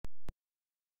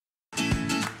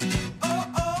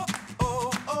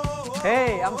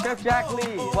Hey, I'm Chef Jack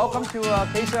Lee. Welcome to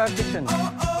CｈannelB Kitchen.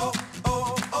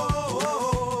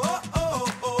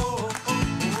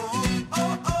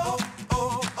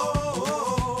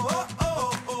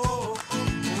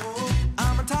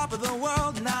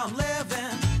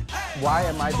 Why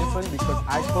am I different? Because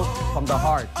I cook from the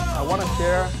heart. I want to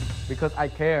share because I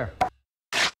care.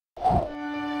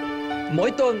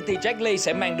 Mỗi tuần thì Jack Lee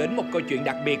sẽ mang đến một câu chuyện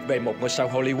đặc biệt về một ngôi sao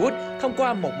Hollywood thông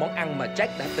qua một món ăn mà Jack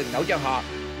đã từng nấu cho họ.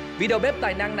 Vị đầu bếp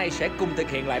tài năng này sẽ cùng thực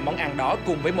hiện lại món ăn đó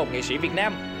cùng với một nghệ sĩ Việt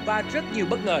Nam và rất nhiều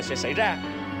bất ngờ sẽ xảy ra.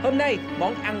 Hôm nay,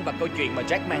 món ăn và câu chuyện mà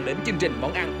Jack mang đến chương trình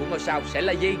Món ăn của ngôi sao sẽ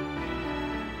là gì?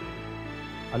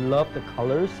 I love the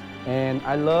colors and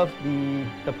I love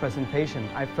the presentation.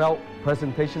 I felt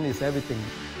presentation is everything.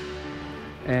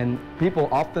 And people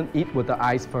often eat with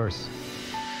the eyes first.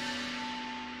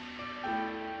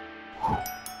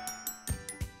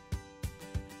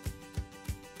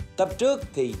 Tập trước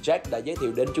thì Jack đã giới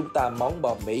thiệu đến chúng ta món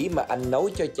bò Mỹ mà anh nấu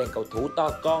cho chàng cầu thủ to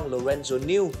con Lorenzo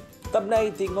Neal. Tập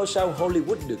này thì ngôi sao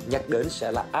Hollywood được nhắc đến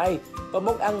sẽ là ai? Và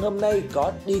món ăn hôm nay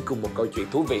có đi cùng một câu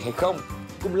chuyện thú vị hay không?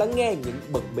 Cùng lắng nghe những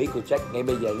bật mí của Jack ngay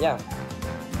bây giờ nha.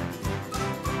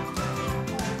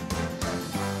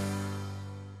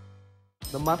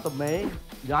 The month of May,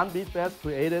 John B. Fest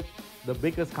created the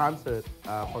biggest concert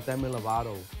for Demi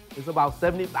Lovato. It's about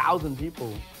 70,000 people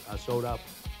showed up.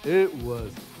 It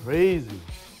was crazy.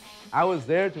 I was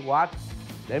there to watch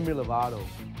Demi Lovato.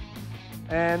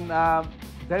 And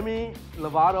Demi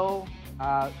Lovato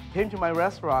came to my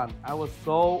restaurant. I was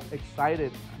so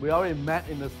excited. We already met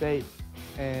in the States.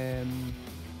 And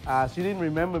she didn't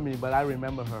remember me, but I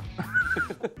remember her.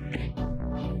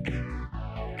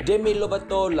 Demi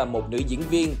Lovato là một nữ diễn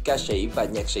viên, ca sĩ và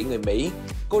nhạc sĩ người Mỹ.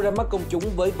 Cô ra mắt công chúng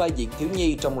với vai diễn thiếu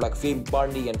nhi trong loạt phim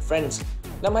Barney and Friends.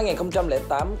 Năm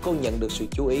 2008, cô nhận được sự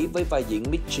chú ý với vai diễn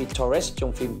Michi Torres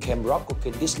trong phim Camp Rock của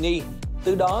kênh Disney.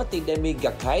 Từ đó thì Demi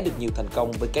gặt hái được nhiều thành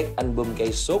công với các album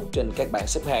gây sốt trên các bảng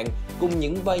xếp hạng, cùng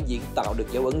những vai diễn tạo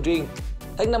được dấu ấn riêng.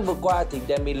 Tháng 5 vừa qua thì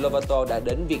Demi Lovato đã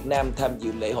đến Việt Nam tham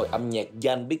dự lễ hội âm nhạc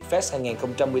John Big Fest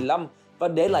 2015 và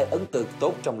để lại ấn tượng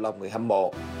tốt trong lòng người hâm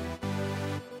mộ.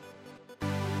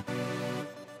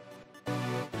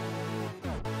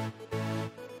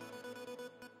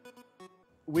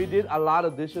 We did a lot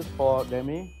of dishes for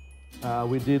Demi.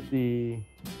 We did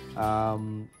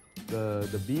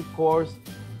the beef course.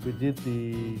 We did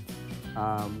the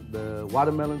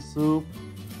watermelon soup.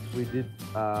 We did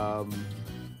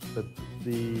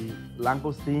the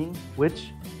langoustine, which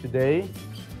today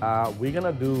we're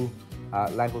gonna do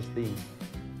langoustine.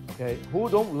 Okay, who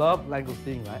don't love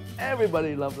langoustine, right?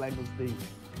 Everybody loves langoustine,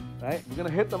 right? We're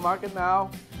gonna hit the market now.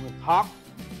 We're gonna talk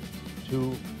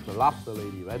to the lobster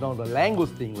lady, right? No, the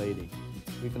langoustine lady.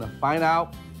 We're gonna find out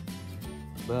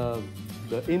the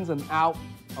ins and outs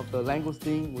of the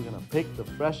langoustine. We're gonna pick the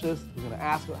freshest. We're gonna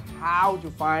ask her how to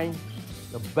find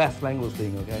the best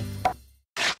langoustine, okay?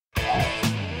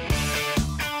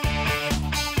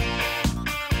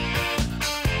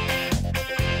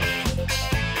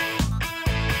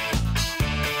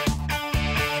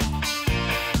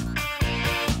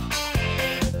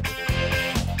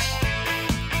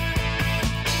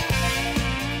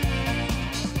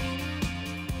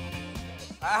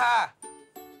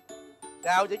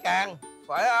 Chào chị Càng,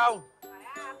 khỏe không? Khỏe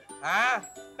anh. Hả?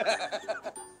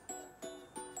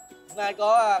 Hôm nay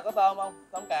có tôm không?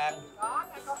 Tôm càng?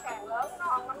 Có càng lớn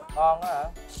ngon lắm. Con đó hả?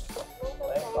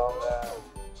 Đấy con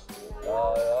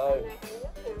trời ơi.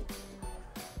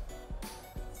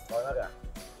 Coi nó kìa.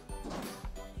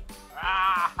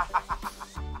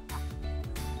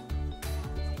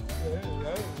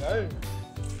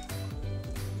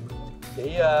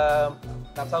 Chị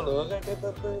làm sao lựa cái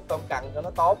tôm càng cho nó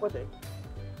tốt á chị?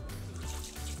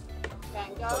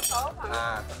 Càng cho tốt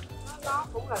hả? Nó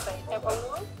cũng là tùy theo con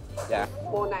nước. Dạ.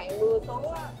 Mùa này mưa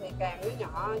xuống á, thì càng nó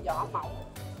nhỏ, vỏ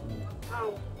mỏng.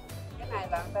 Không? Cái này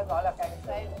là người ta gọi là càng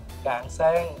sen. Càng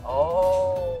sen,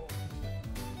 ồ.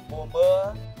 Mùa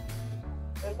mưa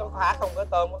cái có khác không? Cái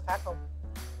tôm có khác không?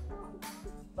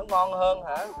 Nó ngon hơn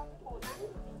hả?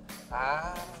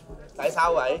 À, tại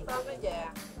sao vậy? Tôm nó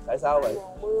già. Tại sao vậy?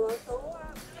 Mùa mưa xuống á,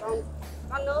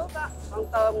 có nước á, con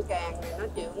tôm càng này nó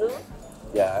chịu nước.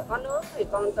 Dạ. Có nước thì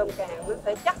con tôm càng nó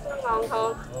sẽ chắc, nó ngon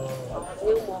hơn.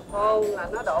 Như mùa khô là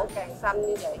nó đổ càng xanh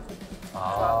như vậy.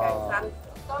 Còn càng xanh.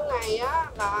 Có ngày á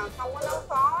là không có nấu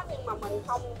khó nhưng mà mình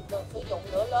không được sử dụng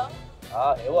lửa lớn.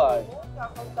 Hiểu rồi. Muốn cho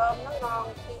con tôm nó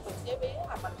ngon khi mình chế biến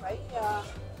là mình phải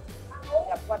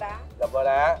dập qua đá. Dập qua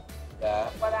đá. Dạ.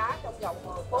 Dập qua đá trong vòng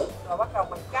 10 phút rồi bắt đầu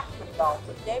mình cắt, mình đột,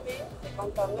 mình chế biến thì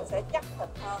con tôm nó sẽ chắc thịt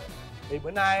hơn. Thì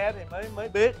bữa nay á, thì mới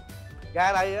biết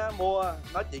Ra đây á, mua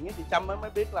nói chuyện với chị Trâm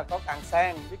mới biết là có càng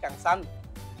sang với càng xanh,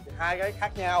 thì hai cái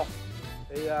khác nhau.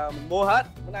 Thì mình mua hết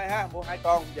bữa nay ha, mua 2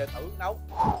 con về thử nấu.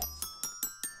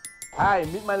 Hi,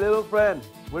 meet my little friend.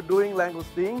 We're doing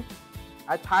langoustine.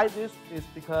 I tied this is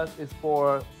because it's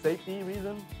for safety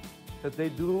reason, because they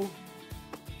do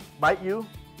bite you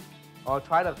or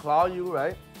try to claw you,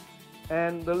 right?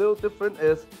 And the little difference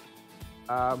is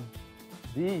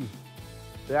these,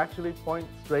 they actually point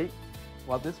straight,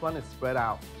 while this one is spread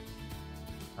out,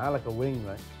 like a wing,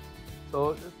 right?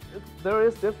 So there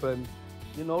is difference.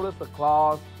 You notice the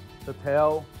claws, the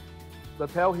tail. The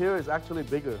tail here is actually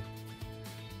bigger.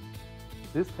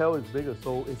 This tail is bigger,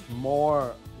 so it's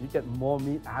more, you get more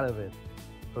meat out of it.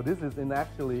 So this is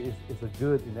it's a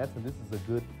good, in essence, this is a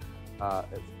good,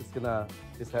 it's gonna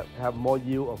have more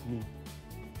yield of meat.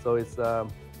 So it's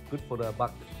good for the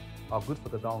buck, or good for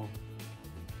the dog.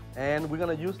 And we're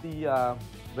gonna use the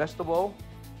vegetable,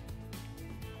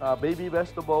 baby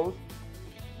vegetables,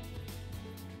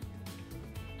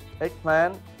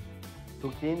 eggplant,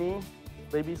 zucchini,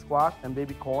 baby squash, and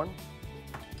baby corn.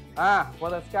 For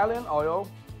the scallion oil,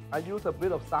 I use a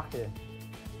bit of sake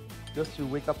just to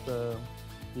wake up the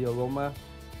aroma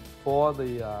for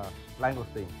the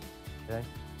langoustine. Okay,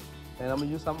 and I'm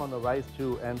gonna use some on the rice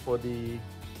too. And for the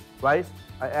rice,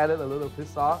 I added a little fish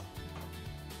sauce.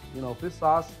 You know, fish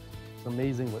sauce is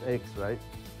amazing with eggs, right?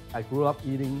 I grew up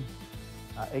eating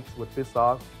eggs with fish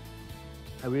sauce.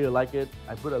 I really like it.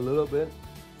 I put a little bit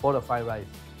for the fried rice.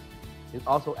 It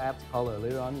also adds color.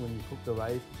 Later on, when you cook the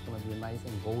rice, it's gonna be nice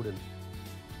and golden.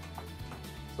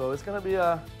 So it's gonna be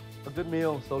a good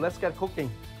meal. So let's get cooking,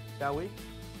 shall we?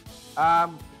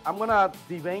 I'm gonna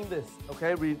devein this,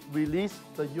 okay? Release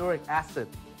the uric acid.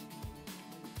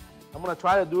 I'm gonna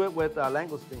try to do it with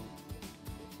langoustine.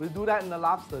 We do that in the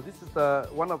lobster. This is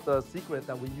one of the secrets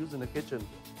that we use in the kitchen.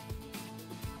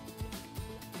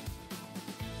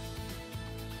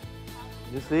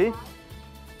 You see?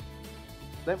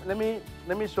 Let me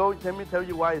tell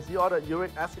you why. See all the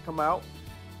uric acid come out?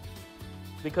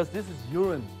 Because this is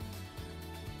urine.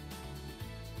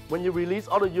 When you release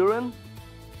all the urine,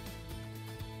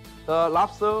 the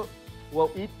lobster will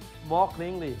eat more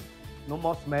cleanly, no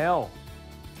more smell.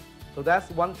 So that's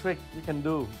one trick you can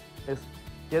do, is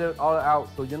get it all out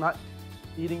so you're not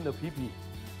eating the pee-pee.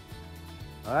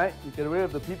 All right, you get rid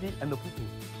of the pee-pee and the poo-poo.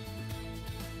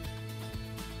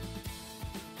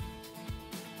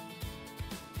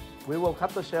 We will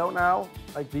cut the shell now,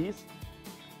 like this,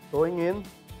 going in,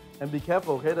 and be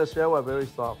careful, okay? The shell are very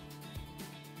soft.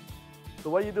 So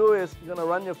what you do is, you're gonna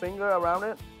run your finger around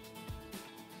it.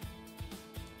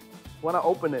 You wanna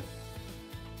open it,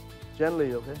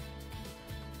 gently, okay?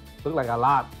 Look like a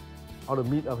lot, all the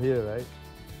meat up here, right?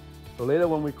 So later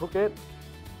when we cook it,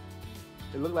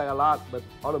 it looks like a lot, but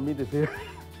all the meat is here.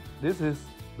 This is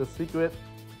the secret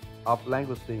of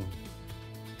langoustine.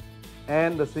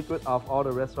 And the secret of all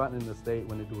the restaurants in the state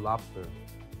when they do lobster.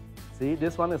 See,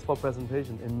 this one is for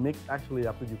presentation. It makes, actually,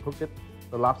 after you cook it,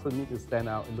 the lobster meat will stand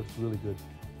out. It looks really good.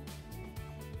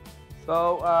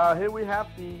 So here we have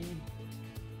the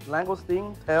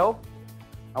langoustine tail.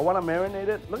 I want to marinate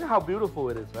it. Look at how beautiful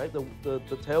it is, right?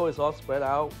 The tail is all spread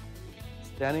out,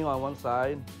 standing on one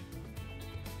side,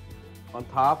 on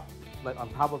top, like on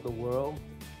top of the world.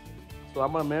 So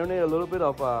I'm going to marinate a little bit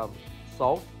of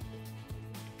salt,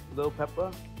 a little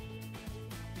pepper,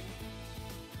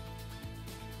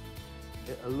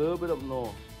 a little bit of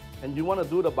no, and you want to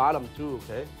do the bottom too,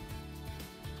 okay?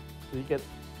 So you get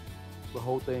the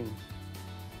whole thing.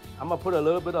 I'm gonna put a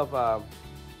little bit of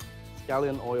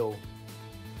scallion oil,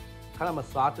 kind of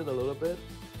massage it a little bit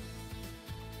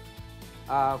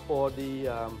for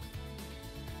the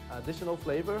additional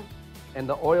flavor, and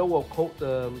the oil will coat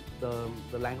the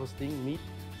langoustine meat,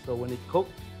 so when it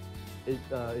cooks,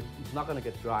 it's not gonna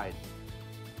get dried,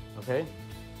 okay?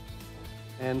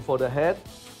 And for the head,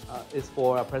 it's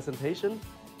for a presentation.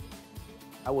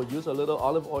 I will use a little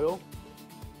olive oil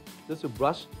just to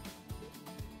brush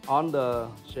on the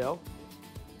shell.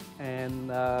 And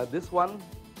this one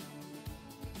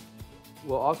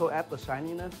will also add the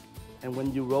shininess. And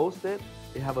when you roast it,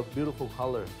 it have a beautiful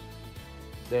color.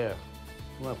 There.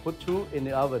 I'm gonna put 2 in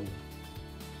the oven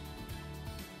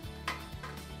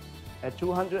at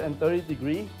 230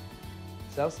 degrees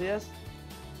Celsius,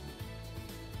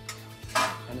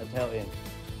 and the tail in.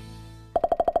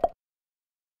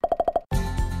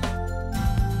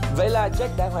 Vậy là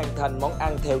Jack đã hoàn thành món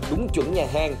ăn theo đúng chuẩn nhà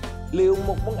hàng. Liệu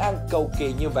một món ăn cầu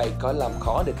kỳ như vậy có làm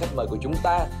khó được khách mời của chúng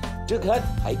ta? Trước hết,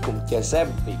 hãy cùng chờ xem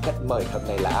vị khách mời hôm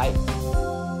nay là ai.